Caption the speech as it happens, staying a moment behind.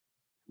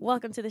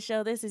Welcome to the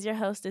show. This is your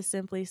hostess,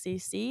 Simply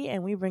CC,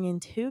 and we bring in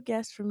two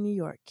guests from New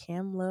York,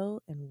 Cam Lowe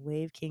and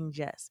Wave King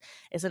Jess.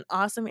 It's an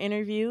awesome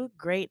interview,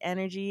 great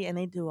energy, and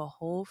they do a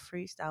whole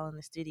freestyle in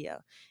the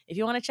studio. If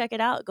you want to check it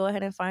out, go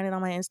ahead and find it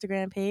on my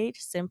Instagram page,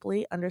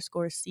 simply_CSEA.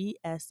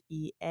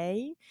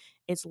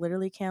 It's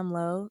literally Cam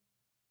Lowe,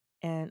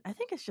 and I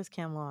think it's just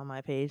Cam Lowe on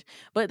my page,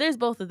 but there's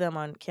both of them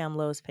on Cam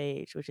Lowe's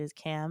page, which is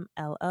Cam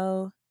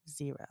LO0.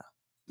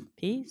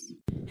 Peace.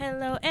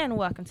 Hello and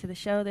welcome to the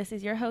show. This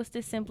is your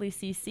hostess, Simply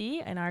CC,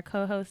 and our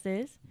co-host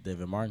is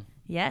David Martin.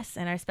 Yes,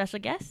 and our special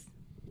guest,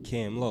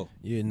 Cam Lowe.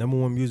 Yeah,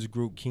 #1 music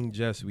group, King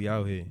Jess. We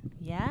out here.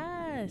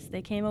 Yes,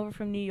 they came over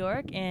from New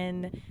York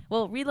and,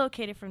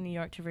 relocated from New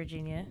York to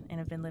Virginia and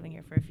have been living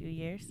here for a few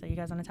years. So you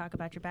guys want to talk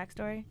about your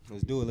backstory?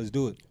 Let's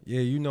do it.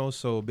 Yeah,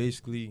 so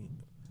basically,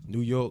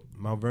 New York,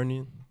 Mount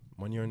Vernon,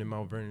 1 year in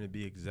Mount Vernon to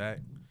be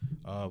exact.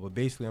 But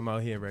basically, I'm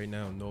out here right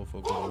now in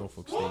Norfolk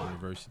State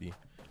University.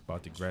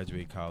 About to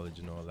graduate college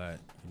and all that,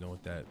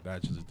 with that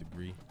bachelor's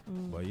degree.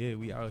 But yeah,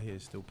 we out here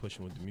still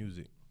pushing with the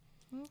music.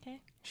 Okay.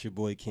 It's your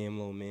boy Cam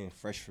Lowe, man,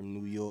 fresh from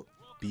New York,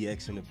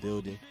 BX in the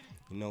building.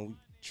 We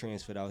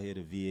transferred out here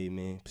to VA,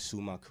 man,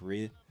 pursue my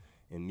career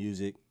in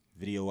music,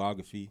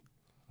 videography,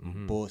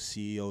 boss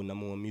CEO,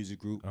 #1 music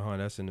group.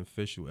 That's an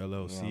official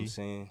LLC. You know what I'm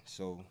saying?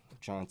 So I'm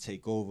trying to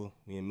take over.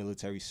 We in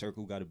Military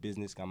Circle, got a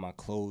business, got my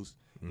clothes,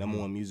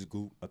 #1 music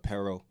group,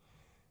 apparel,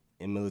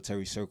 in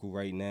Military Circle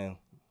right now.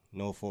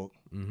 Norfolk,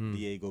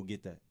 VA, go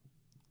get that.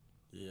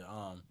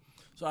 Yeah.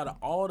 So out of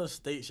all the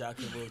states y'all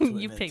can move to You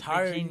in the picked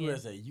entire Virginia.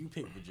 USA, you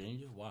picked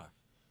Virginia. Why?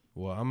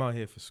 Well, I'm out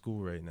here for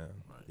school right now.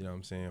 Right. You know what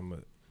I'm saying?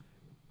 But,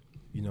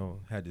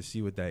 had to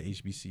see what that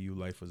HBCU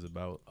life was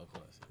about. Of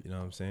course. You know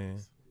what I'm saying?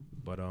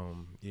 But,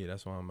 yeah,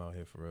 that's why I'm out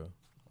here for real.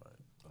 Right.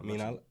 I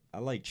mean, I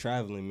like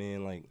traveling,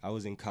 man. Like, I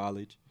was in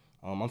college.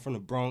 I'm from the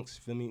Bronx,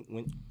 feel me?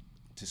 Went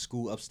to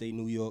school upstate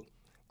New York,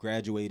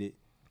 graduated,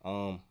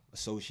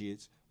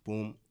 associates,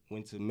 boom.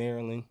 Went to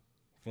Maryland,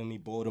 feel me,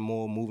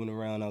 Baltimore, moving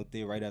around out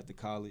there right after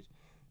college.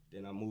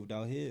 Then I moved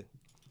out here.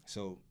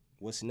 So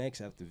what's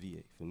next after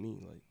VA for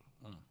me? Like,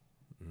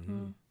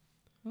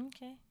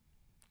 Okay.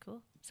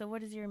 Cool. So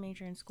what is your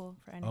major in school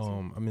for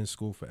NSU? I'm in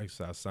school for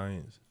exercise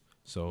science.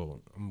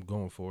 So I'm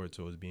going forward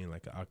towards being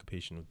like an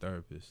occupational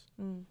therapist.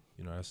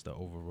 That's the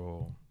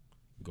overall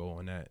goal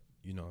on that,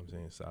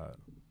 side.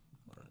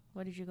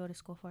 What did you go to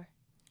school for?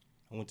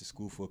 I went to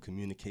school for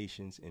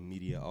communications and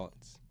media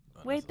arts.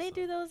 Wait, they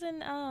do those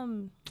in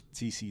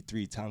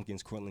TC3,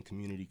 Tompkins Cortland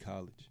Community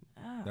College.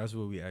 Oh. That's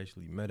where we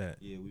actually met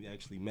at. Yeah, we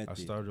actually met I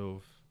there. started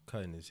off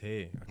cutting his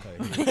hair.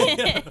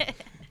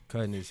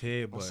 Cutting his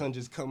hair, My but son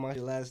just cut my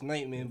hair last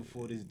night, man,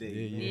 before this day.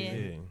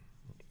 yeah.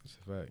 It's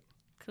a fact.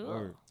 Cool.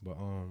 Word. But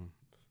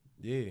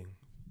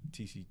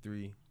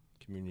TC3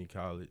 Community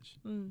College,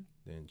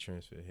 then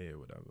transferred here,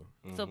 whatever.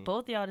 So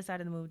both y'all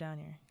decided to move down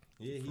here.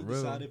 Yeah, he For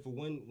real. decided for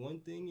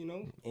one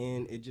thing,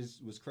 and it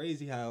just was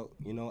crazy how,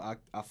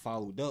 I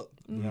followed up,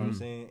 you know what I'm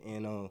saying?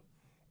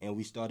 And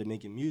we started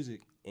making music,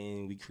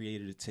 and we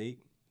created a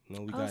tape.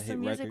 We got So hit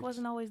music records.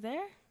 wasn't always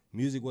there?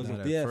 Music wasn't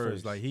Not there at at first.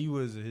 first. Like he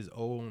was his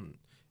own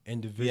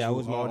individual Yeah, I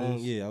was my artist. own-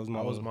 yeah, I was my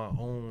own. my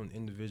own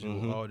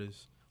individual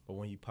artist. But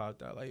when he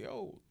popped out, like,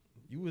 yo,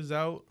 you was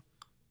out,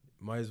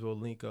 might as well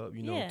link up.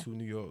 Yeah. Two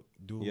New York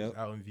dudes Yep.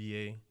 out in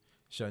VA,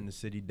 shutting the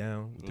city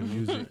down with the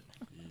music.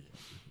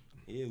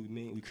 Yeah,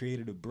 we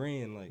created a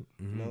brand, like,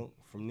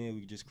 from there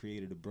we just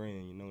created a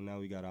brand, now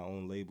we got our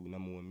own label,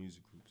 #1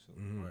 music group.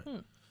 So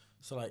Right.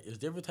 So like, it's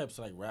different types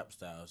of like rap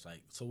styles.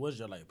 Like, so what's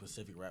your like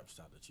specific rap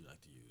style that you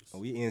like to use?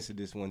 we answered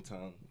this one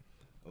time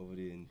over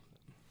there in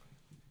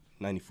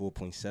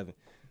 94.7.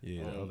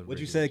 Yeah. the other What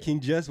you radio said, show. King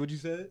Jess? What you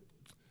said?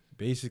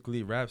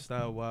 Basically, rap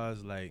style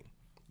wise, like,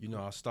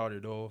 I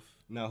started off.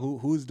 Now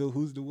who's the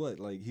what?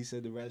 Like he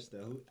said the rap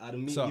style. Who out of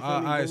me? So you feel me?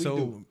 all What right, we so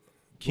do?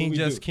 King we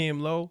just do? Cam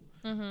Low.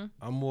 Mm-hmm.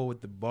 I'm more with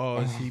the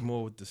bars. He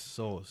more with the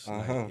sauce.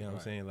 Like, Uh-huh. you know what I'm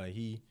saying? Like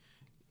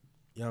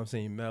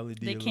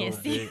melody They a can't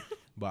little see. bit,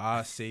 but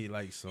I say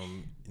like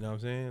some, you know what I'm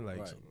saying? Like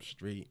Right. some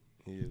straight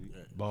Yeah,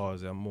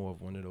 bars. I'm more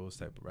of one of those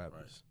type of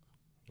rappers.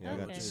 yeah, I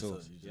got Okay. the So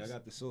sauce. you Yeah, I just-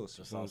 got the sauce.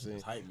 the You know what I'm sauce saying?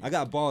 is hype I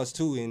got bars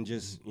too, and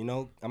just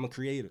I'm a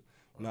creator.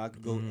 I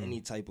could go Mhm.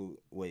 any type of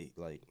way.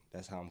 Like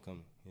that's how I'm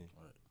coming.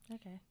 Yeah.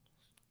 Okay.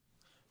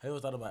 Have you ever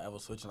thought about ever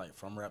switching like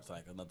from rap to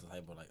like another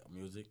type of like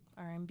music,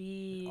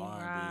 R&B,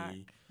 rock.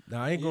 R&B?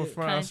 Now I ain't gonna Yeah.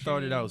 front. I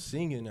started Country. out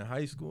singing in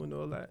high school and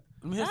all that.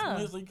 Let me hear Oh.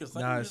 some, so you can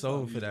sing Nah, your it's song.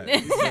 over for that.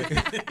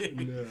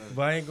 Yeah.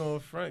 But I ain't gonna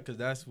front because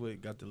that's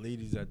what got the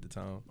ladies at the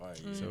time. Right.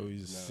 So we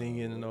was Nah.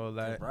 singing and all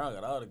that. Brown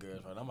got all the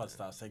girls, right? I'm about to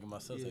start singing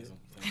myself, Yeah. take some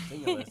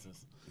singing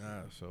lessons.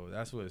 Nah, so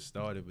that's where it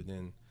started. But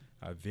then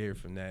I veered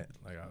from that.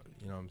 Like,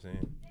 you know what I'm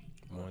saying?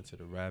 More into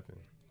the rapping.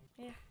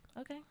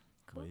 Okay.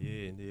 Cool. But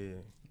yeah.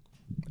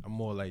 I'm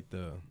more like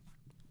the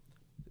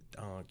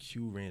Don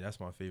Q range. That's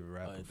my favorite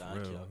rapper yeah, for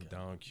Don Q, real. okay.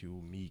 Don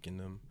Q, Meek, and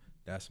them.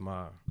 That's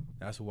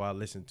who I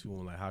listen to.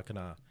 And like, how can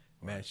I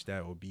match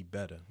that or be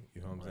better?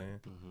 You know what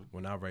I'm saying?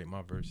 When I write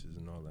my verses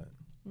and all that.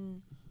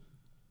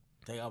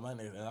 Take out my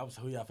name. And I was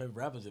who your favorite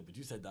rappers is, but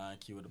you said Don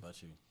Q. What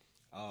about you?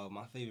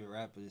 My favorite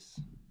rappers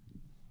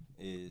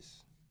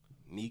is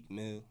Meek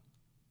Mill,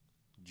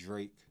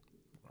 Drake.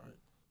 Right.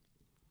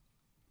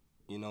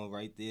 You know,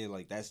 right there,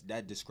 like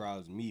that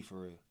describes me for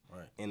real.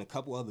 Right. And a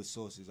couple other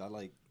sources. I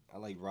like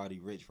Roddy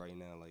Ricch right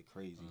now, like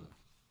crazy.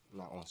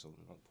 Not on some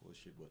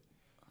bullshit, but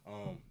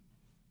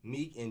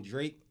Meek and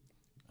Drake.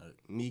 Right.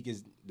 Meek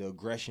is the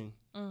aggression.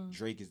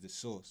 Drake is the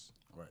source.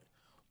 Right.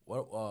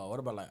 What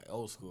about like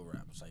old school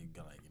rappers? Like you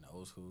got like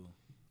old school.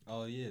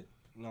 Oh yeah.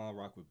 No, I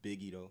rock with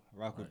Biggie though. I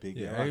rock with Biggie.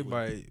 Yeah, I rock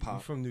everybody with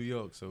Pop. from New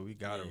York, so we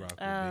gotta rock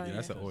with Oh, Biggie. yeah.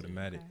 That's an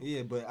automatic. Okay.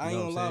 Yeah, but I You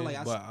ain't know gonna what lie, I'm like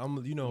saying? But I'm,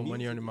 Meek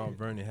Money Under too, Mount yeah.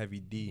 Vernon, Heavy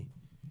D.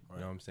 Right.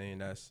 You know what I'm saying?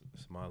 That's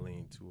my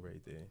lane too,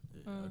 right there.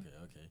 Yeah,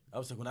 okay. I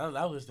was like, when I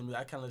was listening to music,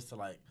 I kind of listen to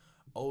like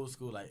old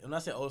school. Like when I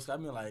say old school, I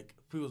mean like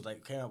people was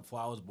like came out before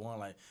I was born.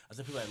 Like I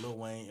said, people like Lil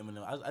Wayne,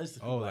 Eminem. I used to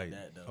people like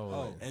that though.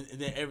 Oh. And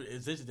then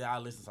essentially I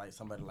listen to like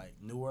somebody like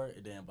newer,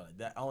 and then but like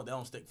that they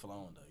don't stick for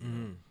long though. You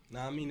know?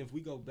 Nah, I mean if we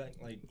go back,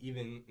 like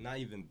even not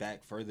even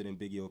back further than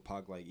Biggie or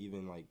Pac, like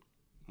even like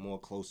more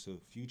closer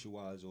future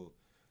wise or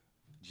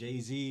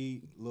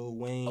Jay-Z, Lil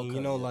Wayne, Okay,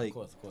 you know, yeah, like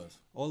of course.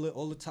 all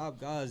the top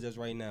guys that's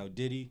right now,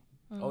 Diddy,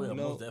 Oh yeah, You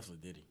know- most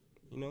definitely Diddy.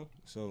 you know,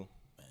 so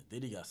Man,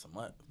 Diddy got some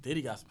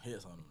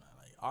hits on him now.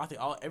 Like I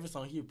think every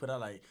song he put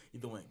out like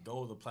either went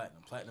gold or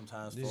platinum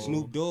times four.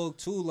 Snoop Dogg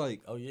too,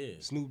 like Oh yeah.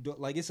 Snoop Dogg,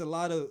 like it's a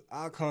lot of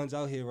icons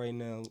out here right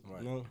now,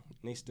 Right. you know, and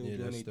they still Yeah,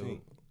 doing that's their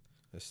thing.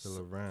 still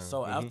around.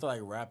 So after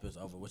like rap is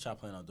over, what y'all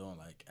plan on doing?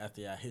 Like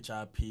after y'all hit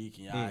y'all peak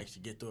and y'all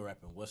actually get through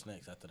rapping, what's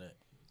next after that?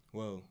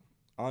 Well,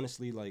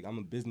 honestly, like I'm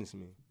a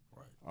businessman.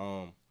 Right.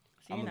 So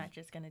you're I'm a- not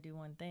just gonna do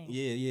one thing.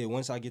 Yeah.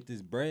 Once I get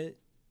this bread,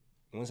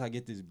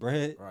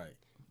 Right.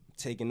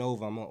 taking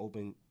over, I'm gonna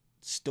open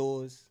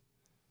stores.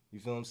 You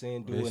feel what I'm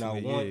saying? Do what I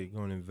Basically, want. Yeah,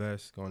 going to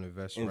invest right.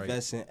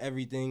 Invest in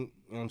everything.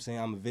 You know what I'm saying?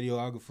 I'm a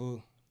videographer.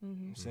 You know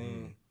Mm-hmm. what I'm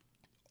saying?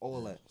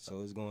 All that. So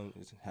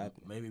it's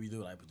happening. Maybe we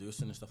do like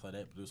producing and stuff like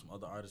that. Produce some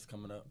other artists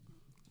coming up.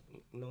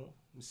 You know,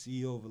 I'm the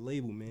CEO of a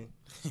label, man.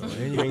 So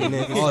then you Bringing can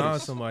in sign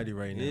artists. somebody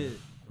right now. Yeah.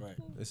 Right.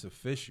 It's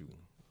official.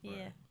 Yeah. You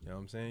know what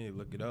I'm saying? You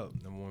look it up.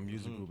 Number one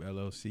music group,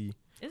 LLC.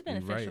 It's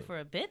been We official right. for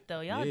a bit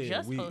though. Y'all Yeah,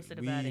 just we- posted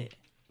about we- it.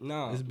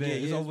 Nah,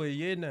 It's over a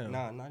year now.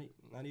 Nah,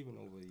 not even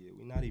over a year.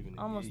 We're not even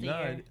a Almost year.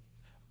 a year.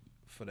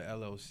 For the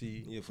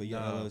LLC. Yeah, for your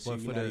LLC, but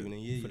we for not the, even a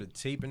year for the yet.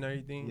 tape and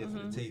everything. Yeah,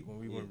 for the tape. When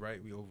we Yeah. went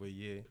right, we over a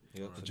year.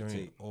 Yeah, for the Joining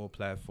tape. all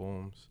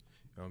platforms.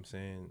 You know what I'm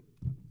saying?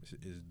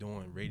 Is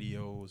doing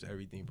radios,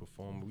 everything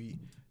perform.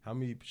 How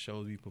many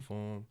shows we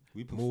perform?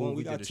 We perform.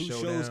 We got did a 2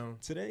 shows showdown.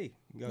 today.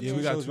 We got Yeah, two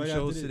we got shows 2 right after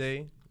shows this. today.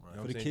 You know For what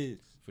the I'm saying?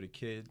 kids. For the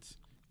kids.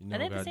 You Are know,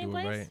 they the gotta same do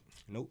it place? right.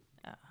 Nope.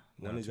 Ah,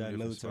 One Nah, is 2 at different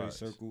Military spots.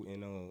 Circle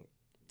in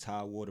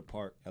Tidewater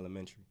Park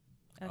Elementary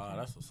okay.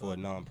 That's what's for a up.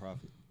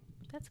 nonprofit.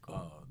 That's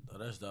cool.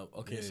 That's dope.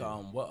 Okay, Yeah. so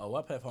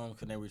what platform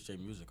can they reach their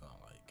music on?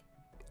 Like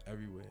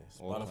Everywhere.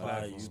 All Spotify,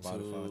 platforms. YouTube,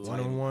 Spotify, like,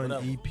 Tidal. 101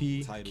 whatever.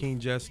 EP, Tidal. King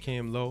Jess,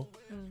 Cam Low,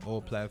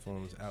 all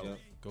platforms out. Yep.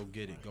 Go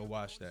get it. Go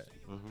watch that.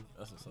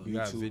 That's what's up. We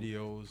got YouTube,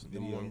 videos, the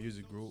video. more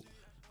music group.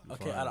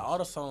 Okay, out of all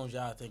the songs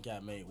y'all think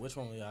y'all made, which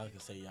one y'all can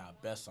say y'all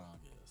best song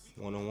is?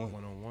 101.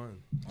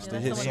 101. Yeah, It's the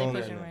that's hit the one song they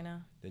right pushing now. right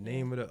now. The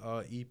name of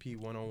the EP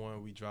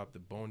 101, we dropped the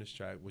bonus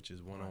track, which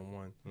is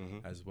 101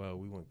 Mhm. as well.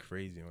 We went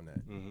crazy on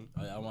that. Mhm.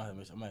 I might have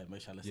to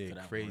make sure I listen Yeah, to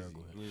that crazy. one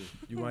real quick. Yeah.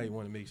 You might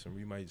want to make some.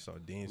 We might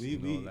start dancing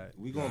We and all that.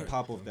 we gonna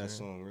pop off that Okay.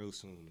 song real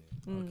soon,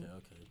 man.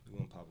 Okay. We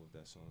gonna pop off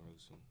that song real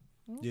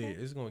soon. Yeah,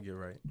 it's gonna get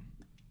right.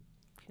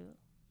 Cool.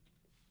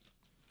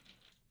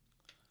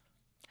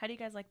 How do you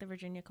guys like the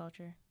Virginia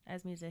culture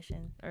as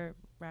musicians or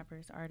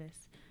rappers,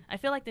 artists? I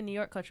feel like the New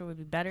York culture would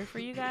be better for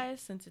you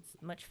guys since it's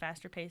much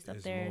faster paced up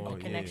It's there. more,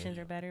 The connections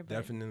are better. But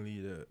Definitely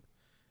the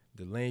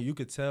lane. You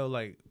could tell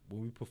like when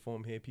we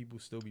perform here, people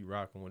still be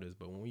rocking with us.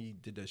 But when we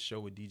did that show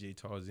with DJ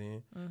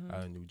Tarzan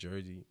out in New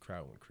Jersey,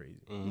 crowd went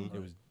crazy. Mhm.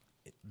 It was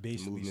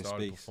basically Moving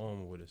started space.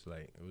 performing with us.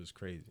 Like it was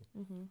crazy.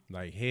 Mm-hmm.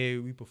 Like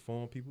here we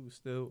perform, people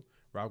still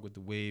rock with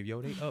the wave.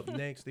 Yo, they up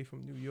next. They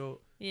from New York.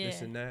 Yeah.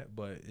 This and that.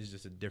 But it's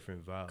just a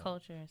different vibe.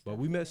 Culture and stuff. But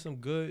we met some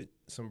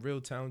real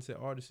talented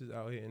artists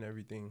out here and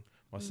everything.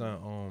 My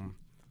son,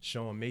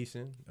 Sean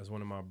Mason, that's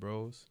one of my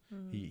bros.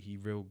 He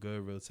real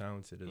good, real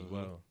talented as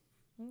well.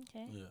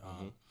 Okay. Yeah.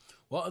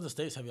 What other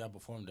states have y'all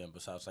performed in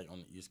besides like on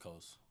the East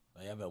Coast?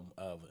 Like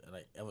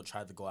ever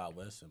tried to go out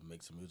west and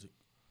make some music?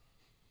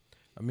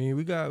 I mean,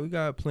 we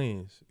got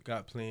plans. We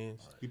got got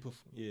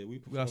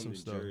performed some in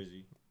stuff.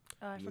 Jersey.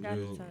 Oh, I New forgot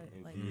York, to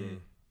and like. VA.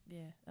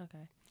 Yeah.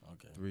 Okay.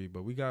 Okay. 3,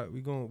 but we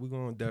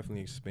gonna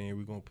definitely expand.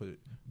 We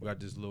got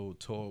this little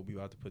tour we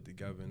about to put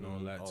together and all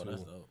that Oh, too.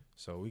 that's dope.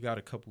 So we got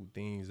a couple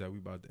things that we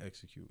about to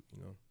execute.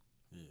 You know.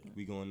 Yeah.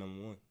 We going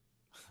 #1.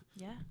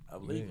 Yeah. I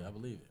believe Yeah. it. I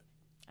believe it.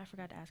 I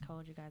forgot to ask how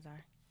old you guys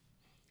are.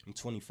 I'm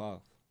 25.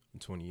 I'm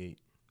 28.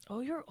 Oh,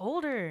 you're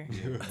older.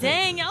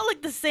 Dang, y'all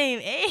look the same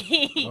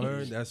age.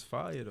 Word, that's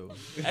fire though.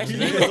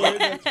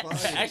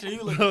 Actually,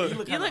 you look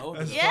kind of look-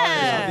 old.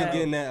 yeah.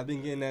 I've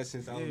been getting that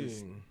since I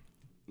was Yeah.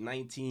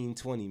 19,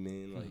 20,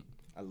 man. Like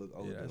I look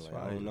older. Yeah, that's like,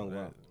 fire. I don't know why.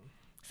 That-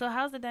 So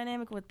how's the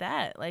dynamic with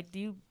that? Like,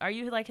 are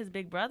you like his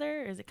big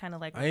brother, or is it kind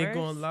of like I ain't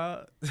reverse? gonna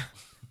lie.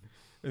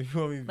 If you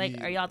want me to Like,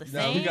 be- are y'all the Nah,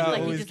 same? we gotta Like,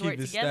 you always just keep work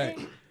it together?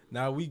 stacked.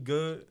 Now we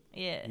good.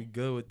 Yeah. We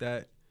good with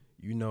that.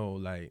 You know,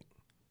 like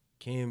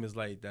Cam is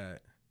like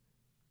that.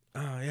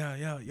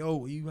 Yeah, yo,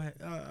 where you at?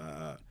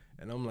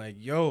 And I'm like,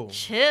 yo,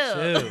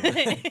 Chill.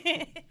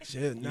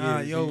 chill. Nah,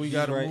 Yeah, yo, we he's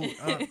gotta right.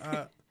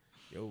 move.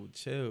 Yo,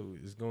 chill.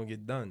 It's gonna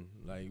get done.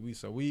 Like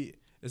it's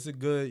a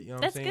good. You know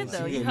what That's I'm saying? good though.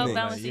 It's a You good help mix.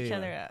 balance Like, each yeah.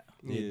 other out.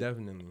 Yeah,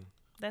 definitely.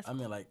 That's. I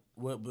mean, like,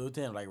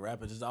 within like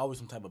rappers, there's always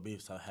some type of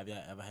beef. So have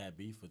y'all ever had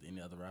beef with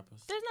any other rappers?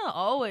 There's not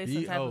always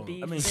some type Oh, of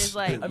beef. I mean, There's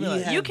like I mean,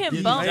 like, you can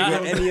yeah, bump. y'all with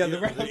have any beef other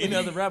with rapper? Any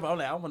other rapper? I'm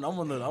like, I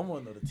want to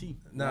know the tea.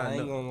 Nah, I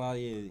ain't no. gonna lie to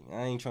you.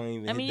 I ain't trying to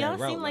even I mean, hit that y'all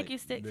route. seem like you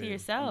stick to yeah. I'm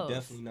yourselves.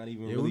 definitely not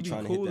even Yeah, really we be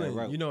trying to cool hit that and,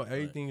 route. you know,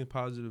 everything is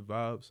positive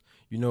vibes.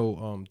 You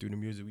know, through the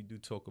music we do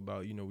talk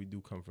about, you know, we do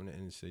come from the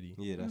inner city.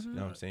 Yeah, that's You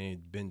know what I'm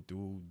saying? Been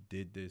through,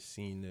 did this,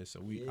 seen this.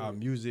 So Yeah. our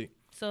music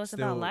So it's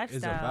still about lifestyle.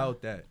 is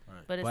about that.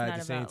 But it's But not at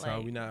the same about time,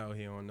 like we not out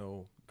here on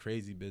no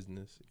crazy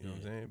business. You know what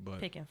I'm saying? But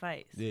picking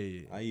fights.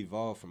 yeah. I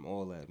evolved from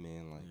all that,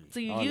 man. Like, So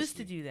you honestly, used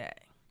to do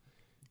that.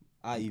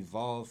 I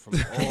evolved from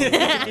all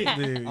that. Like,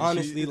 Yeah,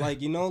 honestly,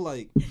 like, you know,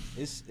 like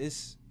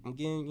it's I'm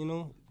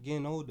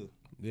getting older.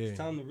 Yeah. It's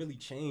time to really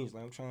change.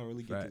 Like, I'm trying to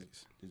really get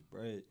Facts. this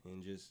bread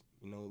and just,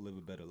 live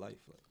a better life.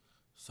 Like,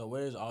 So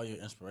where's all your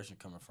inspiration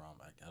coming from,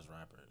 like as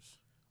rappers?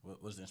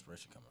 What's the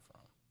inspiration coming from?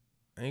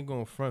 I ain't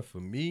gonna front for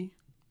me.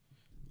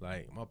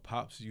 Like my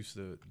pops used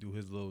to do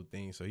his little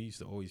thing, so he used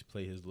to always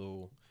play his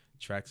little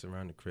tracks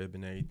around the crib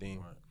and everything.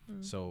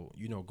 Right. So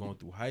going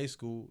through high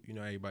school,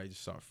 everybody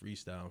just start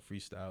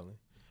freestyling.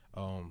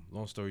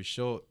 Long story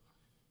short,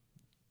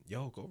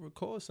 yo, go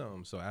record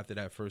something. So after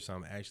that first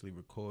time actually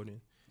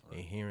recording and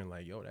hearing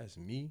like, yo, that's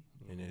me,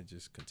 and then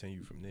just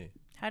continue from there.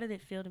 How did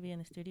it feel to be in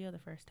the studio the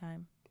first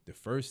time? The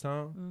first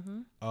time, Mm-hmm.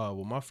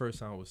 well, my first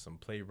time was some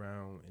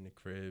playground in the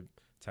crib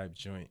type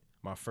joint.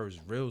 My first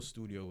real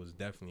studio was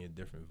definitely a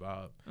different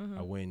vibe.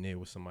 I went in there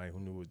with somebody who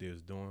knew what they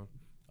was doing,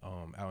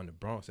 out in the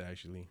Bronx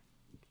actually.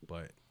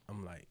 But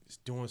I'm like, it's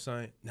doing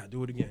something, now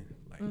do it again.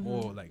 Like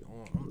more like,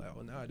 I'm like,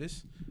 oh nah,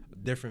 this a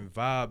different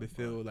vibe. It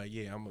feel like,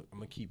 yeah, I'm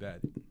gonna keep at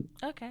it.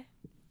 Okay.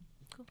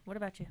 Cool. What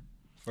about you?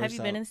 first Have you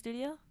been time- in the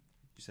studio? You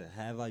said,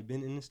 have I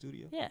been in the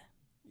studio? Yeah.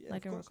 Yeah,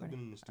 Like a of course I've recording.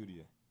 been in the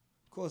studio.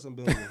 Of course I've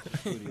been in the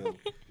studio.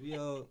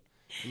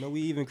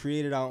 We even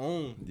created our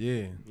own.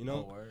 Yeah. You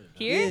know. Oh, word.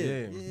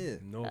 Here? Yeah.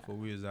 Norfolk,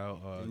 we was out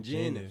In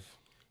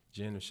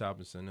Janiff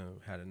Shopping Center,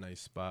 had a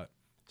nice spot.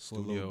 For a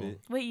little Studio.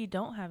 bit. Wait, you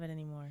don't have it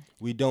anymore.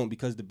 We don't,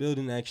 because the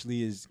building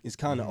actually is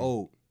kind of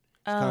old.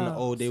 It's kind of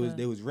old. They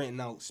so- was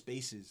renting out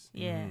spaces,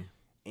 Yeah.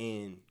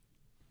 and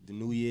the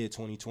new year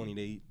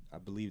 2020, I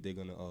believe they're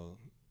gonna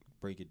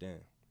break it down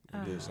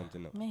and build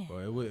something up. Man.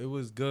 But it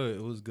was good.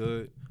 It was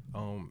good.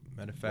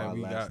 Matter of fact, While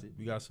it lasted.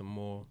 we got some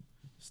more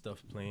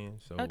stuff playing.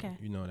 So Okay.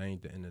 that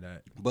ain't the end of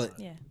that. But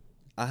Yeah.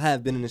 I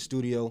have been in the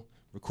studio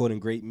recording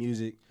great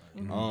music.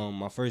 Mm-hmm.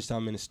 My first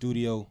time in the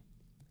studio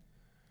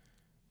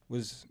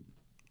was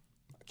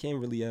I can't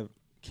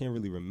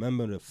really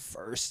remember the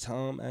first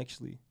time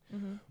actually,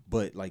 Mm-hmm.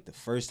 but like the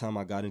first time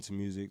I got into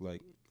music,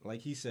 like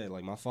he said,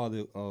 like my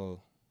father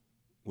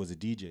was a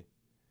DJ.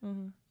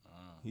 Mm-hmm.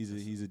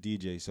 He's a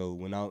DJ. So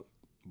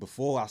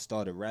before I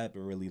started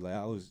rapping, really, like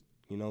I was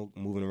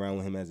moving around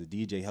with him as a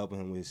DJ, helping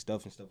him with his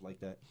stuff and stuff like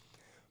that.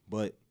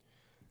 But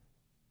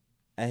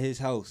at his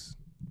house,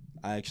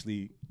 I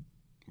actually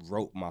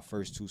wrote my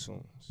first 2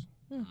 songs,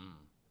 and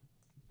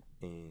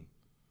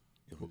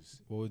it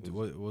was What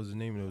was the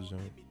name of those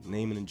joints? the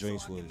name of the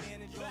joints was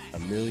A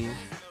Million,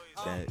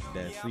 that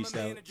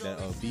freestyle,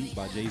 that beat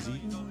by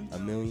Jay-Z, A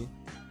Million.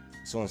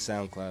 It's on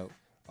SoundCloud.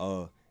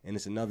 And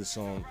it's another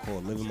song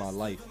called Living My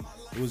Life.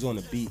 It was on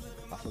the beat.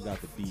 I forgot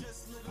the beat,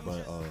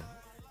 but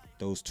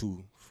those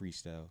 2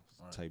 freestyle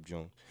type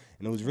joints,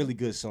 and it was really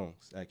good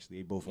songs actually.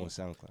 They both on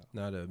SoundCloud.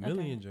 Now the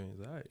million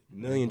joints, all right.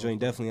 Million joint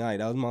definitely alright.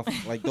 That was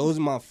my those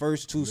are my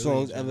first 2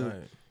 songs Million ever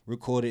joint,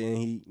 recorded, and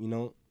he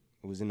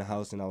was in the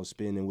house and I was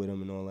spinning it with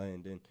him and all that,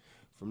 and then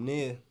from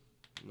there,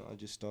 I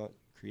just start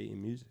creating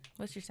music.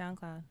 What's your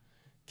SoundCloud?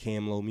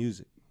 Cam Low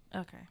Music.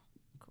 Okay.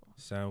 Cool.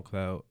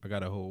 SoundCloud. I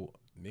got a whole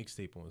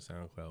mixtape on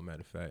SoundCloud. Matter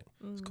of fact,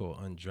 it's called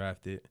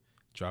Undrafted.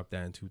 Dropped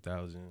that in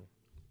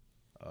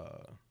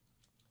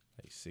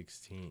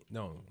 2016.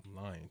 No, I'm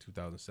lying.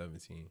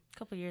 2017. A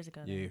couple years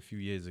ago. Yeah, a few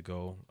years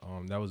ago.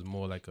 That was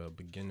more like a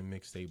beginning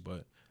mixtape,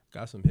 but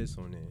got some hits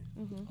on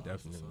there.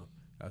 Definitely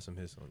got some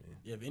hits on there.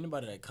 Yeah, if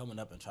anybody that coming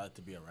up and tries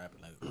to be a rapper,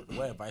 like,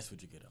 what advice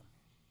would you give them?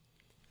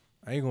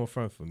 I ain't gonna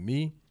front for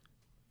me.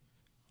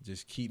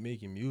 Just keep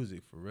making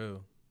music for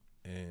real,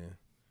 and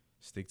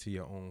stick to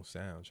your own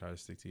sound. Try to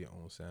stick to your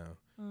own sound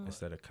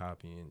instead of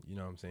copying. You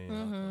know what I'm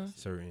saying?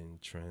 Certain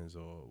trends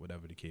or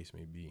whatever the case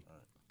may be.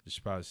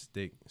 Just probably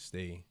stay.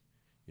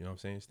 You know what I'm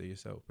saying? Stay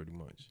yourself, pretty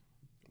much.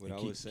 What And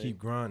I would say, keep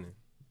grinding.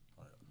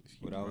 Just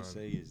keep what I would grinding.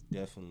 say is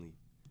definitely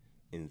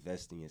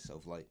invest in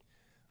yourself. Like,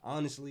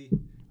 honestly,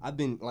 I've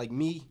been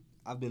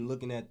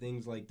looking at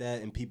things like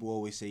that, and people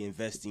always say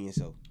invest in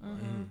yourself.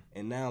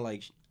 And now,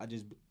 like, I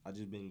just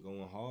been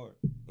going hard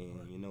and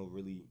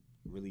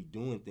really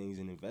doing things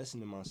and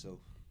investing in myself.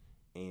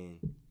 And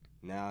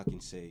now I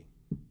can say,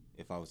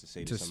 if I was to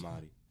say to Just-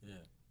 somebody, Yeah.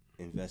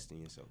 invest in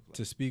yourself. Like,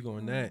 To speak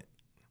on that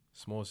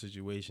small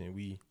situation,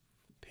 we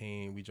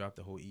dropped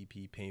the whole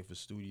EP, paying for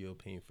studio,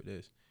 paying for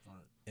this. Right.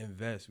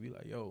 Invest. We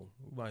like, yo,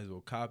 we might as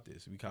well cop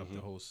this. We copped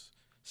the whole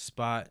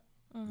spot,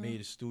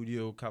 made a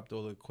studio, copped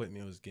all the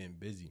equipment. Was getting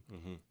busy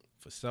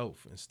for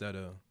self instead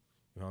of,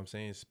 you know what I'm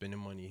saying, spending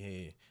money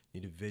here.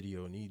 Need a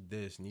video, need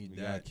this, need we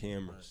that. got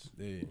cameras.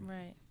 Yeah.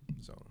 Right.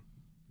 So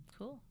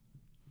Cool.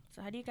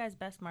 So how do you guys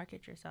best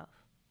market yourself?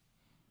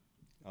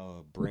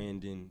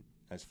 Branding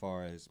as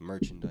far as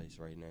merchandise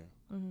right now.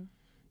 Mm-hmm.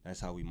 That's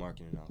how we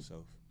marketing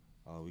ourselves.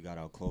 We got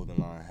our clothing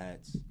line,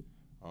 hats.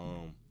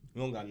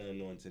 We don't got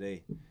nothing on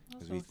today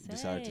because we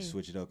decided to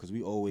switch it up because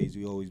we always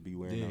be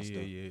wearing our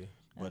stuff. Yeah.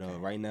 But Okay.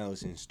 right now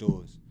it's in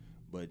stores.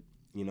 But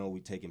you know, we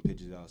taking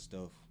pictures of our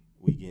stuff.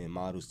 We getting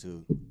models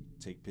to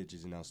take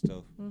pictures in our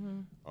stuff.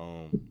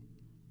 Mm-hmm.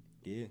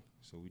 Yeah.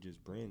 So we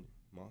just brand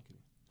marketing.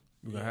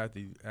 We're gonna have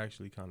to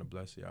actually kind of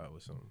bless you out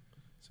with some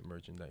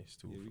merchandise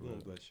too. Yeah, we for gonna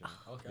real. bless y'all.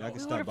 Okay. Y'all can We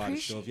stop would by the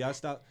store. appreciate If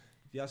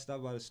y'all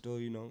stop by the store,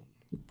 you know,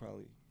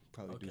 probably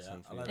Okay, do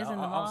something I for like you. Is in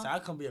the I'll say mall? I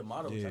can be a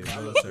model. Yeah, I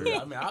military.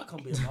 mean, I'll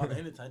come be a model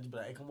anytime. Just be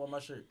like, hey, come wear my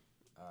shirt.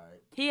 All right.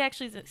 He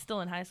actually is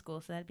still in high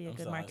school, so that'd be a I'm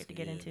good still in high market to school,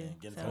 get yeah, into. man.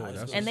 Get into So- high that's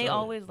school. what's and they up.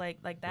 always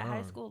like that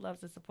high Wow. school loves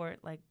to support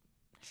like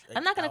Hey,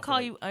 I'm not gonna I call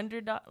feel you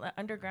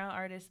underground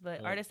artists,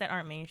 but Yeah. artists that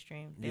aren't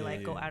mainstream. They Yeah,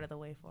 like go yeah. out of the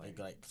way for They it.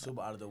 like super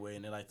out of the way,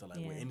 and they like to wear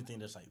Yeah. anything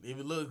that's like if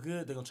it looks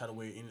good, they're gonna try to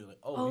wear anything. Like,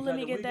 Oh, you let got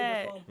me that- get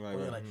where you that. from? Right, Oh,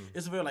 yeah, right. like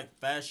it's a very like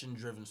fashion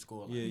driven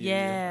school. Like,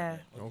 Yeah.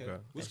 Okay.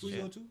 What That's school you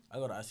true. go to? I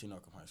go to IC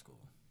Norcom High School.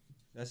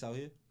 That's out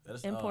here.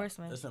 That's, In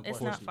Portsmouth. It's in It's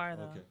Portsmouth. not far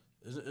though. Okay.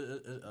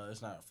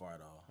 It's not far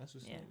at all. That's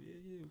what's Yeah. up. Yeah.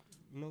 You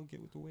know,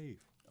 get with the wave.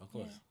 Of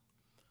course.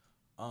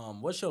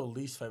 What's your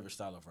least favorite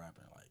style of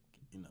rapping? Like,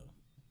 you know,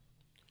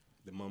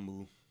 The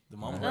mumble. the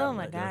mumble Oh rap,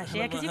 my like, gosh,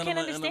 yeah, 'cause you can't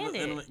understand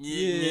it.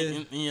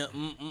 Yeah.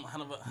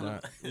 Nah.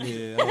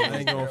 Yeah. I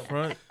ain't going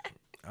front.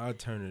 I'll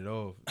turn it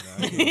off.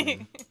 Nah, I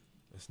can't.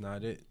 It's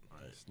not it.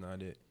 Right. It's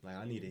not it. Like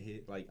I need to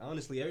hit. Like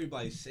honestly,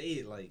 everybody say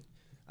it. Like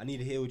I need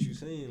to hear what you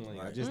saying. Like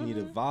I Right. just need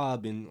a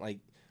vibe and like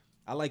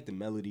I like the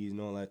melodies and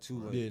all that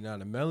too. Like, Yeah, now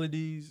the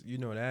melodies, you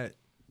know that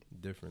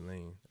different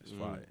lane. That's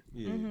fire.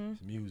 Yeah. Mhm.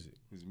 It's music.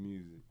 It's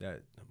music.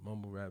 That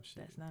mumble rap shit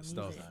That's not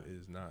stuff music.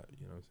 is not,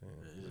 you know what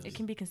I'm saying? It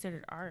can be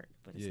considered art,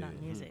 but it's Yeah.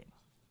 not music.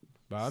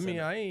 But I mean, Send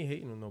it. I ain't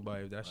hating on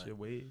nobody. If that's Right. your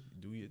way,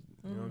 do your,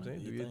 you know what I'm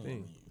saying? Do your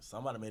thing.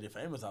 Somebody made it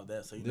famous off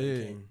that, so you know Yeah.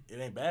 you can't, it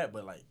ain't bad.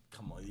 But like,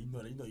 come on, you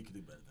know you can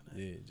do better than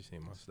that. Yeah, it just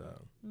ain't my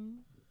style. Mhm.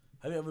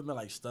 Have you ever been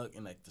like stuck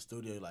in like the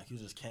studio, like you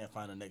just can't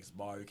find the next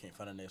bar, you can't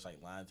find the next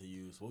like line to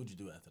use? What would you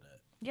do after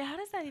that? Yeah, how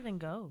does that even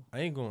go? I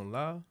ain't gonna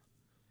lie.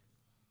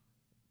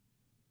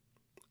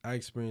 I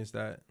experienced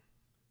that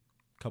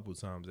a couple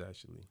times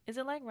actually. Is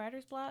it like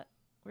writer's block,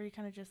 where you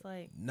kind of just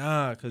like,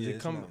 Nah, cause Yeah, it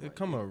it's come not it right.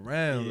 come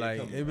around Yeah, it like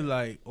come it be around.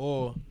 like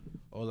or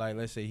like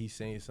let's say he's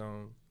saying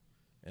something,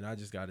 and I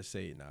just gotta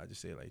say it. Nah, I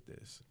just say it like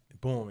this.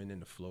 Boom, and then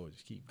the flow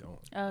just keep going.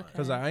 okay,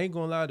 Cause I ain't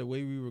gonna lie, the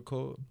way we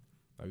record,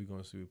 like we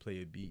gonna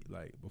play a beat.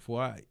 Like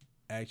before I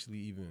actually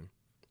even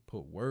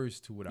put words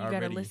to it, you I gotta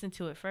already listen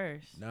to it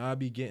first. now I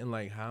be getting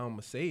like how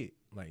I'ma say it,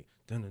 like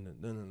dun dun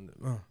dun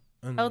dun.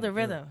 Oh, the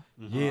rhythm.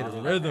 Yeah, the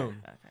Oh,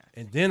 rhythm. Okay.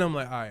 And then I'm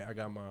like, all right, I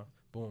got my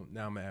boom.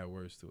 Now I'm gonna add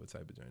words to it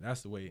type of journey.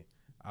 That's the way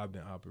I've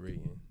been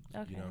operating.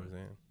 Okay. You know what I'm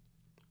saying?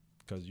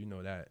 Cause you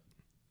know that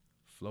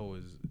flow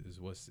is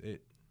what's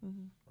it.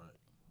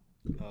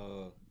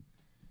 Mm-hmm.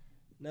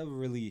 Never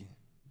really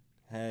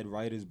had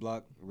writer's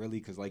block really,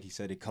 cause like he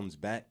said, it comes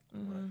back.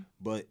 Mm-hmm.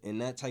 But in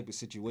that type of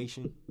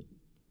situation,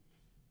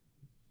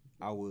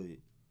 I would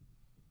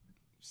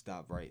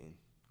stop writing.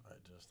 Right,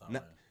 just stop. Nah.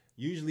 Right.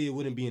 Usually, it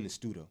wouldn't be in the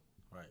studio.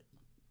 Right.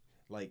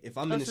 Like if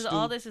I'm Oh, in the so studio,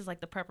 all this is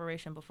like the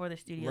preparation before the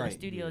studio. Right, The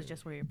studio is yeah.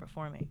 just where you're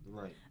performing.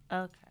 right,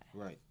 Okay.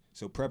 right.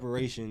 So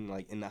preparation,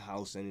 like in the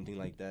house, anything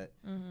like that,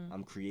 Mm-hmm.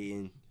 I'm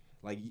creating.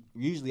 Like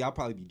usually, I'll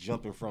probably be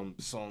jumping from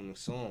song to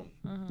song,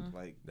 Mm-hmm.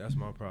 That's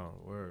my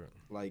problem. Word.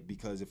 like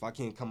because if I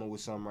can't come up with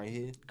something right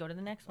here, Go to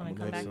the next one I'm and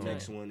gonna come go back to to the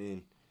next it. one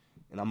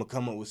and I'm gonna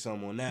come up with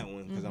something on that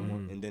one because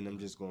Mhm. and then I'm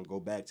just gonna go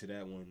back to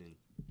that one and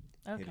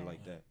Okay. hit it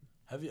like that.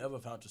 Have you ever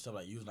found yourself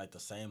like using like the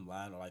same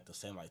line or like the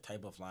same like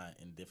type of line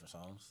in different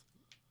songs?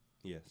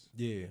 Yes.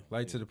 Yeah,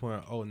 like to the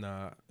point. Oh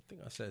nah, I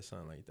think I said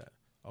something like that.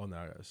 Oh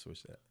nah, I gotta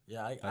switch that.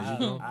 Yeah, How'd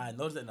you know? I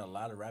noticed that in a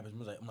lot of rappers'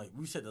 music. I'm like,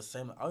 we said the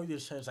same. All you did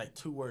is change like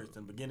two words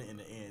in the beginning and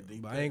the end. Then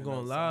you But put I it ain't in gonna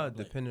another lie. song,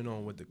 like, Depending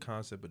on what the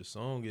concept of the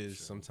song is,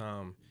 Sure.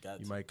 sometimes got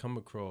you to. might come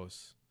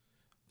across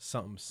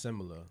something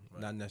similar,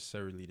 Right. not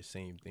necessarily the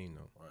same thing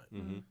though. Right.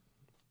 Mm-hmm.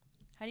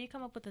 How do you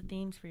come up with the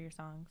themes for your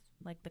songs,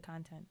 like the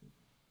content?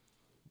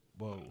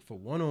 Well, for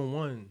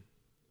one-on-one,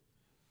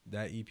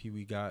 that EP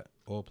we got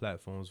all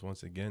platforms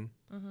once again.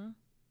 Mm-hmm.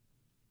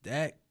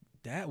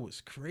 That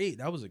was great.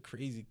 That was a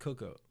crazy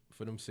cook up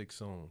for them 6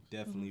 songs.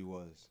 Definitely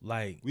was.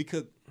 Like We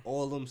cooked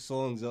all them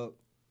songs up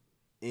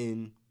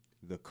in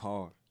the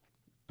car,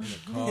 in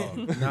the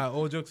car. Nah,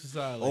 all jokes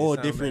aside, like, all it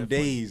sound different mad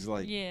funny. days.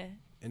 Like Yeah.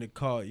 In the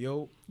car,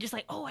 yo, Just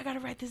like, oh, I gotta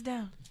write this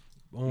down.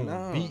 boom,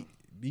 Nah.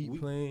 beat We-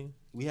 playing.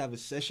 we have a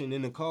session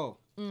in the car.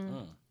 Mm.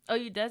 Mm. Oh,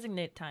 you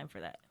designate time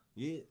for that.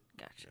 Yeah.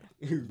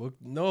 Gotcha. But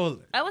no,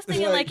 I was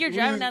thinking like, like you're we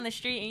driving was- down the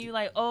street and you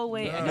like, oh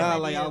wait, I got Nah,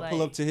 an like idea, I'll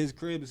pull up to his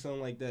crib or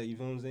something like that. You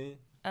feel what I'm saying?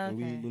 And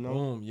we, Okay. you know,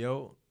 boom,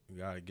 yo, we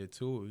gotta get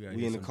to it. We gotta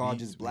we get in the some car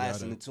beats. just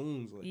blasting we the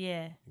tunes. Like,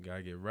 Yeah.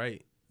 gotta get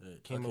right. Yeah,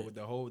 Came okay. up with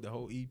the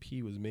whole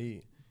EP was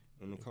made.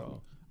 in the car.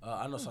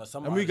 I know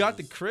some. And we got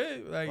the artists-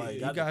 crib. Like Right, he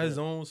got got the his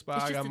crib. own spot.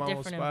 It's I just got a my own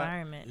different spot.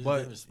 environment. It's a But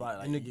different spot.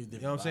 Like, in the- it gives you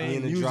know what I'm different saying? Me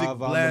in the music driver, I'm in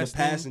the blasting.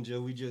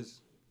 passenger. We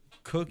just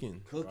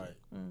Cooking. cooking. Right.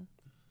 Mm.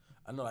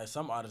 I know, like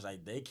some artists,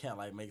 like they can't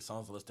like make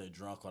songs unless they're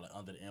drunk or like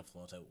under the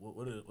influence. Like, what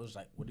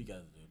do you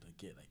guys do to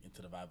get like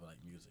into the vibe of like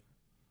music?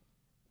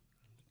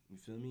 You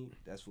feel me?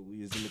 That's what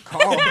we was in the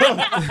car. In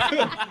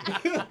the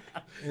car.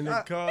 in the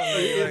Like, car,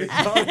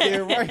 yeah,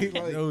 right.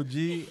 Like, no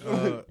G.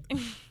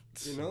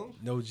 you know?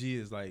 No G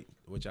is like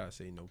what y'all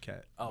say. No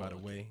cat. Oh, by the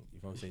okay. way, you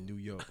know what I'm saying? New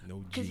York. No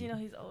G. Because you know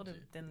he's older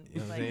than You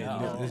know what I'm like saying?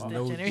 Yeah, There's the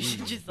no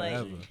generation G just like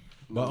forever.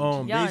 But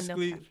y'all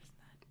basically, know.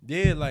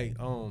 yeah, like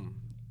you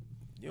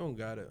don't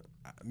gotta.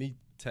 Me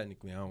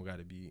technically, I don't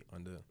gotta be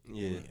under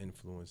any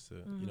influence to.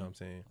 You know what I'm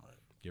saying? Right.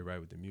 Get right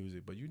with the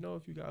music, but you know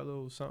if you got a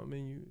little something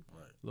in you,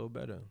 Right. a little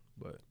better.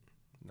 But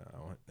nah,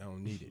 I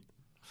don't need it.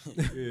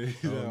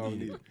 Yeah, I don't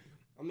need it.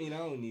 I mean, I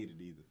don't need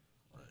it either.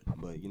 Right.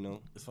 But, you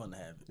know, It's fun to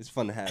have it. it's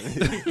fun to have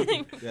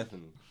it.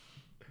 Definitely.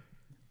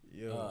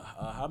 Yo,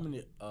 How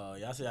many?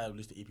 Y'all say I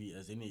released the EP.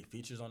 Is there any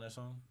features on that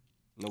song?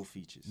 No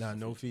features. nah,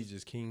 no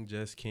features. King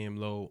Just Cam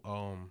Low.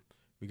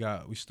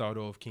 We start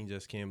off King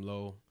Just Cam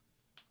Low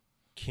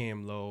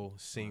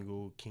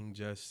single, King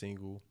Just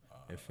single,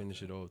 and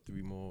finish it off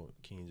 3 more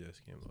King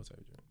Just Cam Low type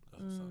joint.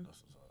 That's what's up.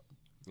 That's what's up.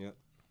 Yep.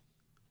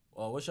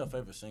 Well, what's your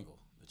favorite single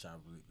that y'all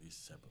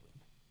released separately?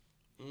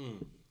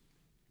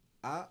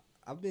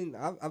 I've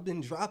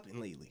been dropping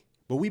lately.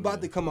 But we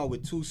about to come out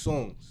with 2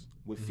 songs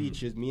with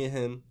features, me and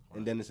him,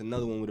 and then it's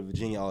another one with a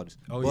Virginia artist.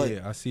 Oh But-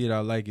 yeah, I see it. I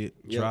like it.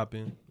 Yeah.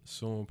 Dropping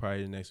soon,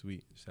 probably the next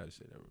week. Just had to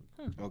say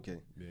that. Okay.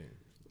 Yeah.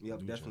 Yep,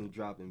 Do definitely something.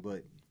 dropping.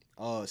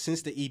 But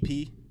since the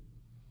EP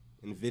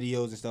and the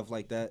videos and stuff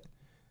like that,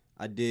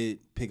 I did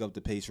pick up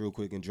the pace real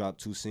quick and drop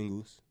 2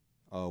 singles.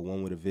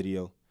 One with a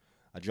video.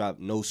 I dropped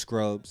No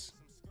Scrubs.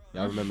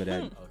 Y'all remember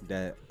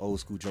that old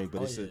school joint,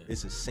 but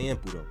it's a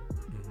sample though.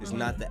 It's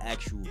not the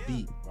actual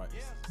beat. Right.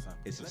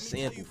 It's a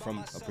sample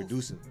from a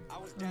producer.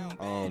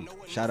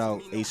 Shout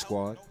out A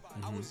Squad.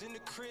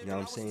 You know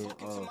what I'm saying?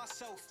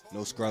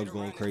 No Scrubs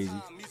going crazy.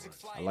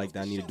 I like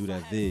that. I need to do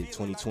that vid.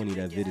 2020,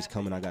 that vid is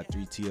coming. I got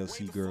 3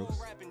 TLC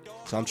girls.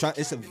 So I'm trying.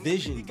 It's a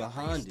vision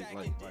behind it.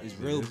 Like it's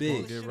real It's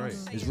big. gonna get right.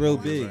 It's real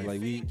Get big. right.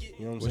 Like we,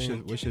 you know what I'm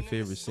saying? What's your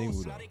favorite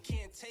single though?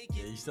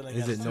 Yeah, you still ain't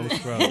Is got it No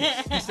Scrubs?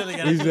 You still ain't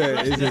got Is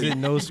that- Is it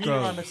No Beat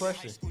around the Scrubs?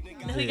 question.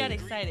 No, he got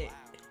excited.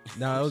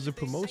 Nah, it was a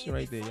promotion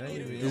right there.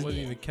 I wasn't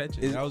even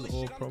catching. It- That was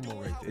all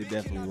promo right there. It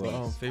definitely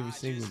But, was. favorite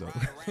single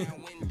though.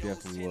 It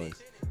definitely was.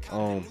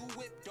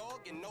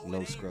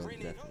 No Scrubs,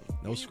 definitely.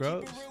 No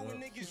Scrubs.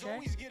 You sure?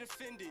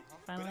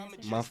 Final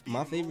answer?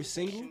 My favorite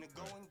single?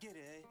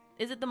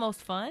 Is it the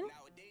most fun?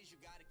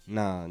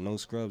 Nah, No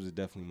Scrubs is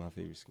definitely my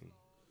favorite single.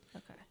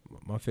 Okay.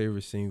 My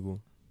favorite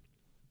single,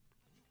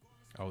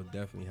 I would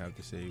definitely have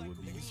to say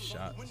would be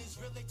Shots.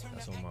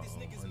 That's on my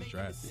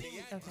Undrafted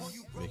Okay.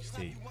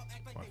 mixtape.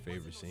 My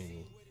favorite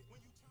single.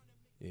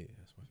 Yeah,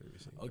 that's my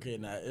favorite single. Okay,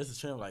 now it's a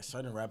trend of like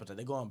certain rappers that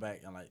they going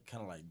back and like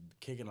kind of like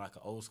kicking like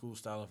an old school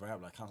style of rap,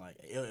 like kind of like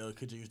LL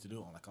Cool J used to do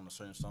on like on a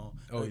certain song.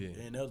 Oh, yeah.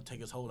 and they'll take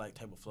his whole like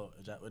type of flow.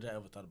 Would y'all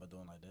ever thought about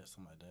doing like that,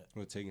 something like that?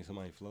 We're taking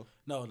somebody's flow.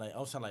 No, like I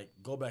was saying, like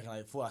go back and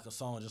like for like a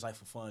song, just like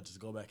for fun, just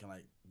go back and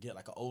like get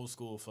like an old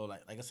school flow,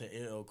 like I said,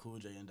 LL Cool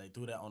J, and they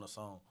do that on a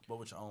song, but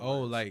with your own.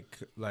 Oh,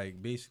 words.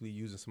 like basically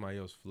using somebody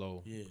else's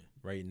flow yeah,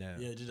 right now.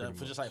 yeah, just pretty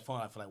for just much. like fun,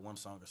 like for like one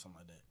song or something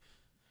like that.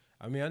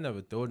 I mean, I never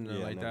thought of nothing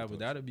Yeah, I like never that, thought but so.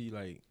 that'd be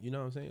like, you know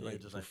what I'm saying, Yeah, like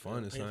just for like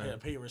fun or something.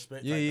 pay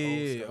respect. Yeah, like, the old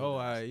yeah, yeah. stuff Oh,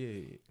 that-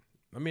 yeah.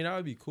 I mean, that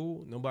would be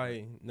cool.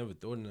 Nobody never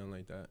thought of nothing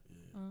like that.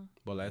 Yeah. Mm.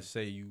 But let's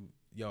say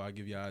I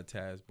give y'all a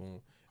task, boom,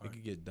 it Right.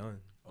 could get done.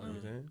 Oh, You know what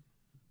I'm yeah. saying?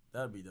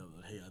 That'd be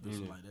dope. Hey, I do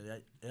something like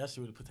that. That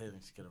shit would put that in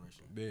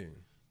consideration. Big.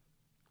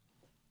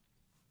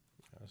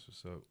 That's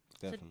what's up.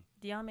 Definitely.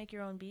 So, do y'all make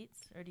your own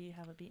beats, or do you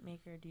have a beat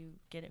maker? Do you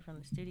get it from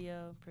the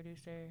studio,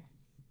 producer?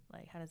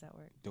 Like, how does that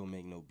work? Don't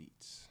make no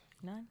beats.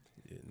 None.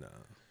 Yeah, nah.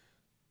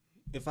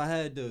 If I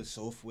had the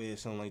software or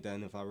something like that,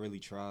 and if I really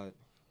tried,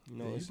 you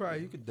know, Yeah,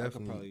 it's- you could I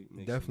definitely probably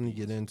make some definitely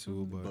get beats.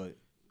 into it, but But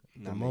the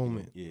not making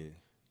moment- no- yeah.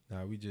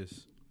 nah, we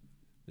just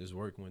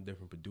working with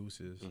different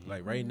producers. Mhm.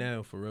 Like right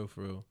now, for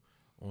real,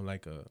 on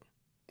like a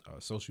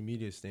social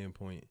media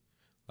standpoint,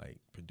 like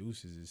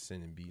producers is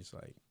sending beats.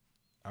 Like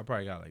I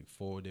probably got like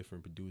 4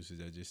 different producers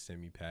that just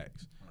send me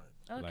packs.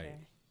 Okay.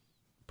 Like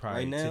probably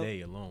Right now-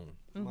 today alone.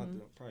 I'm about Mhm.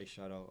 to probably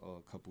shout out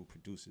a couple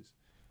producers.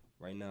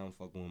 Right now, I'm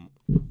fucking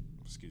with.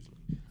 Excuse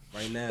me.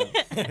 Right now,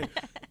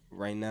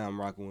 right now I'm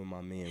rocking with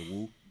my man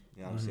Woo.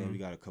 You know what I'm saying? Mhm. We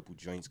got a couple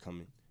joints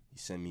coming. He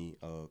sent me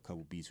a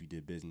couple beats. We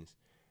did business,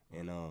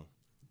 and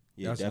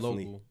yeah, That's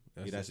definitely. local.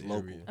 That's just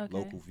local. area. Okay.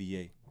 Local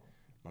VA.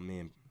 My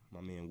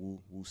man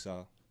Woo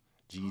Sa.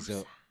 G's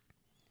up.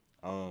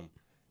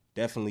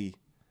 Definitely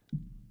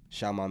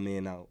shout my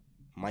man out,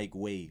 Mike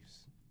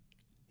Waves.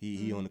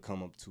 He on the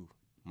come up too.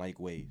 Mike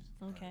Waves.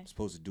 Okay. I'm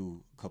supposed to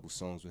do a couple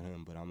songs with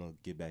him, but I'm gonna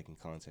get back in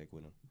contact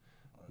with him.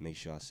 Make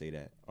sure I say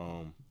that.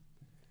 And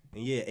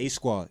yeah, A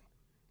Squad.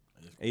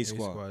 A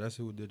Squad. That's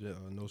who did the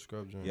No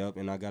Scrub joint. Yep,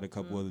 and I got a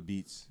couple other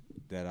beats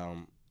that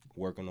I'm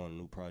working on a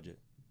new project.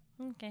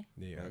 Okay.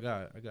 Yeah,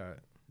 I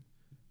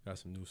got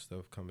some new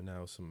stuff coming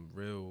out. Some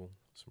real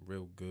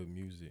good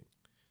music.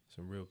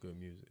 Some real good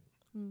music.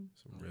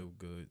 Some real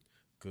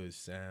good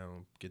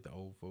sound. Get the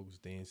old folks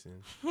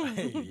dancing.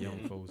 The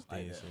young folks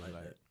dancing.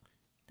 Like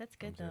that's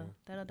good though.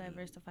 That'll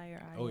diversify your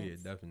audience. oh yeah,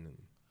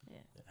 definitely. Yeah.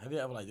 Have you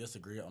ever like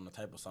disagreed on the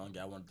type of song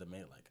I wanted to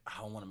make? Like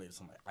I don't want to make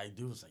something. I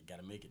do. It's like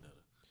gotta make it though.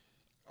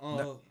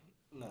 No.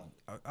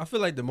 I feel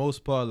like the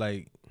most part,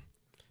 like,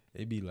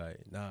 it be like,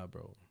 nah,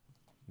 bro,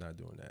 not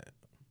doing that.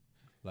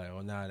 Like,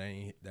 oh, nah, that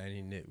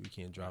ain't it. We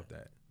can't drop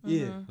that.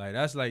 Yeah. Like,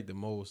 that's like the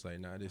most, like,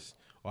 nah, this,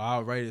 or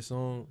I'll write a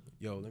song,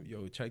 yo,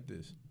 check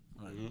this.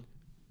 Mm-hmm.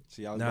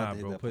 See, I was Nah, about to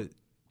hit bro, that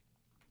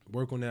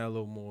work on that a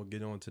little more,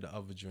 get on to the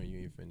other joint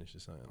you ain't finished or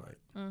something, like,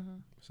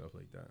 stuff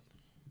like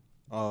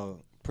that.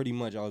 Pretty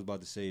much I was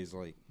about to say is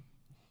like,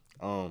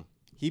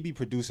 he be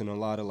producing a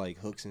lot of like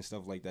hooks and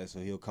stuff like that, so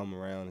he'll come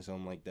around and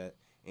something like that.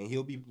 And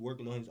he'll be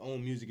working on his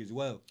own music as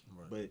well.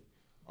 Right.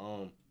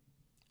 But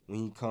when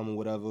he come or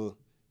whatever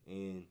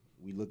and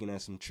we looking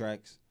at some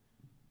tracks,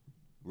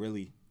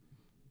 really,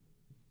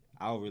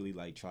 I'll really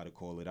like try to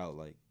call it out.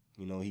 Like,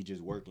 you know, he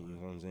just working, you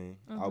know what I'm saying?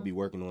 I'll be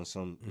working on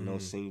some, you know,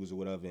 singles or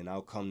whatever, and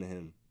I'll come to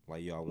him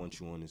like, yo, I want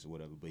you on this or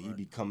whatever. But he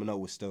be coming up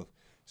with stuff,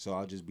 so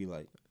I'll just be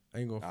like, I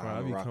ain't gonna front.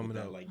 I be coming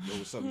up like, yo,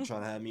 what's up? You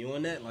trying to have me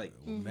on that? Like,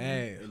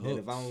 mad. And then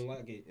if I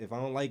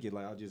don't like it,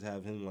 like I'll just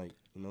have him like,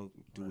 you know,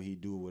 do what he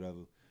do or whatever,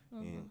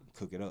 and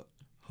cook it up.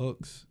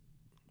 Hooks,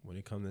 when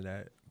it come to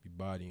that, be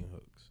bodying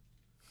hooks.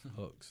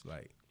 Hooks,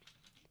 like,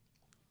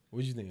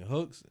 what you think?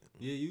 Hooks?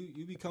 Yeah,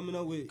 you be coming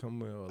up with. A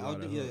lot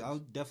of hooks. I'll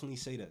definitely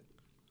say that.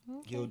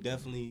 Okay. He'll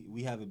definitely.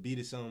 We have a beat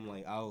or something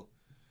like I'll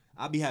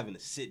be having to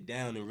sit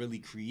down and really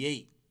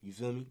create. You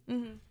feel me?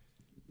 Mm-hmm.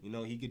 You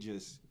know, he could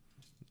just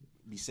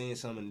be saying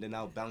something and then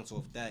I'll bounce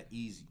off that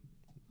easy.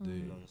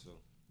 You know, so.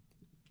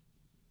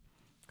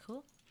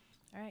 Cool.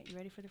 All right, you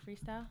ready for the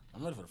freestyle?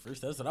 I'm ready for the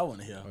freestyle. That's what I want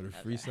to hear. Oh, the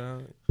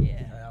freestyle?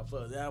 Yeah.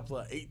 I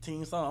put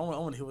 18 songs. I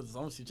want to hear what I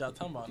want to see what y'all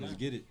talking about. Let's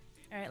get it.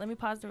 All right, let me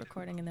pause the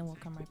recording and then we'll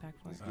come right back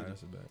for it. All right,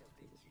 that's a bet.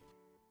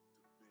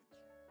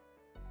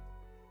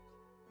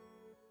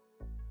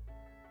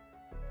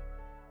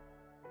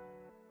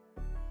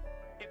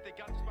 If they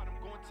got the spot,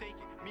 I'm gonna take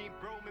it. Me and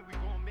bro, man, we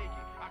gonna make it.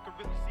 I can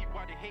really see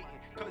why they hating,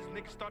 cause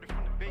niggas started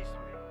from the basement.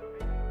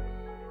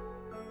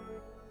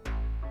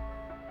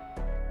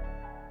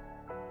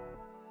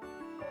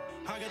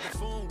 I got the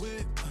phone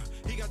with,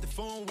 he got the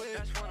phone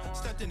with.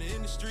 Stepped in the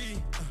industry,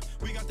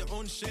 we got the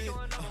own shit.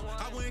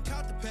 I went and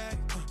caught the pack,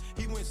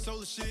 he went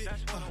solo shit.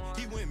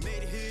 He went and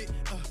made a hit,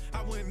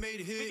 I went and made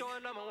a hit. We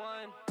going number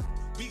one.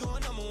 We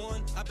going number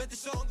one. I bet this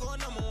song going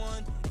number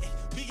one.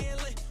 We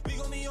getting lit, we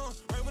gon' be on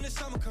right when the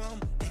summer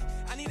come.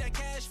 I need that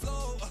cash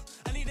flow,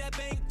 I need that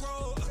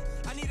bankroll.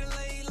 I need to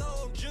lay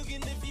low, I'm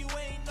jugging if you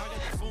ain't know. I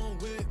got the phone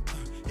with,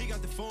 he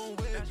got the phone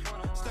with.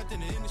 Stepped in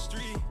the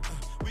industry,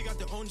 we got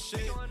the own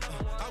shit.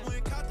 I went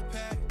and caught the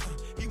pack,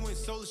 he went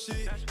solo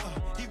shit.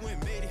 He went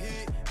and made a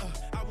hit,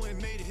 I went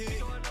and made a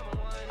hit.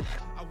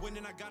 I went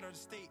and I got out of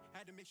state,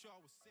 had to make sure I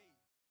was safe.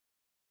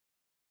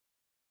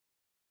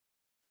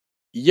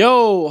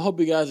 Yo, hope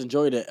you guys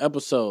enjoyed the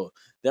episode.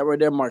 That right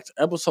there marks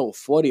episode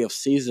 40 of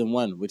season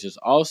 1, which is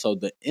also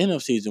the end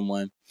of season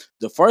 1.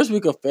 The first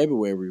week of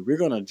February, we're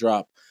going to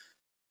drop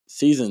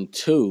season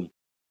 2,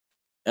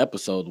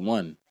 episode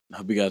 1. I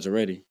hope you guys are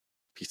ready.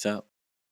 Peace out.